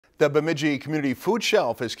The Bemidji Community Food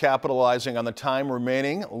Shelf is capitalizing on the time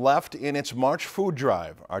remaining left in its March food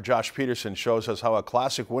drive. Our Josh Peterson shows us how a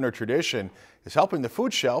classic winter tradition is helping the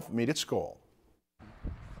food shelf meet its goal.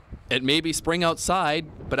 It may be spring outside,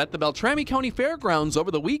 but at the Beltrami County Fairgrounds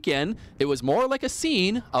over the weekend, it was more like a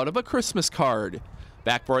scene out of a Christmas card.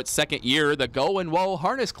 Back for its second year, the Go and Whoa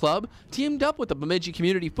Harness Club teamed up with the Bemidji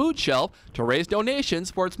Community Food Shelf to raise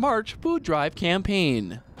donations for its March food drive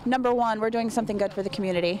campaign. Number one, we're doing something good for the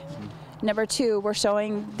community. Number two, we're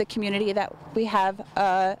showing the community that we have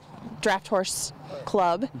a draft horse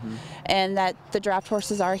club and that the draft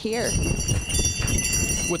horses are here.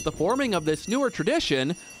 With the forming of this newer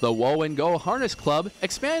tradition, the Whoa and Go Harness Club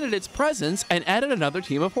expanded its presence and added another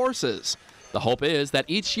team of horses. The hope is that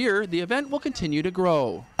each year the event will continue to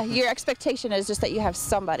grow. Your expectation is just that you have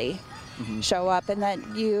somebody show up and that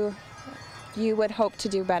you would hope to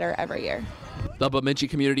do better every year. The Bemidji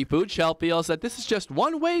Community Food Shelf feels that this is just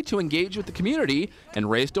one way to engage with the community and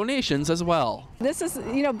raise donations as well. This is,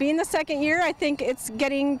 being the second year, I think it's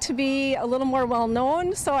getting to be a little more well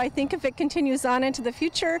known. So I think if it continues on into the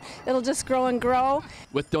future, it'll just grow and grow.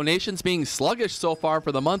 With donations being sluggish so far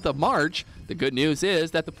for the month of March, the good news is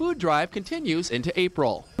that the food drive continues into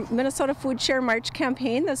April. Minnesota Food Share March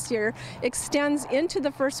campaign this year extends into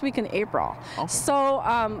the first week in April. Okay. So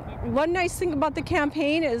one nice thing about the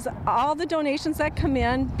campaign is all the donations that come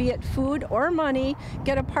in, be it food or money,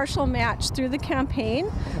 get a partial match through the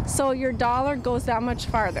campaign. So your dollar goes that much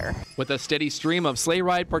farther. With a steady stream of sleigh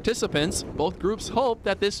ride participants, both groups hope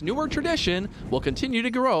that this newer tradition will continue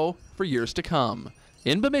to grow for years to come.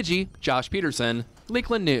 In Bemidji, Josh Peterson,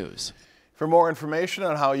 Lakeland News. For more information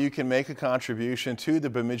on how you can make a contribution to the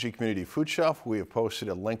Bemidji Community Food Shelf, we have posted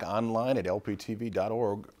a link online at lptv.org/news.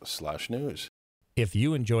 If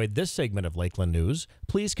you enjoyed this segment of Lakeland News,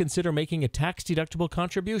 please consider making a tax-deductible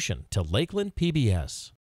contribution to Lakeland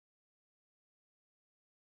PBS.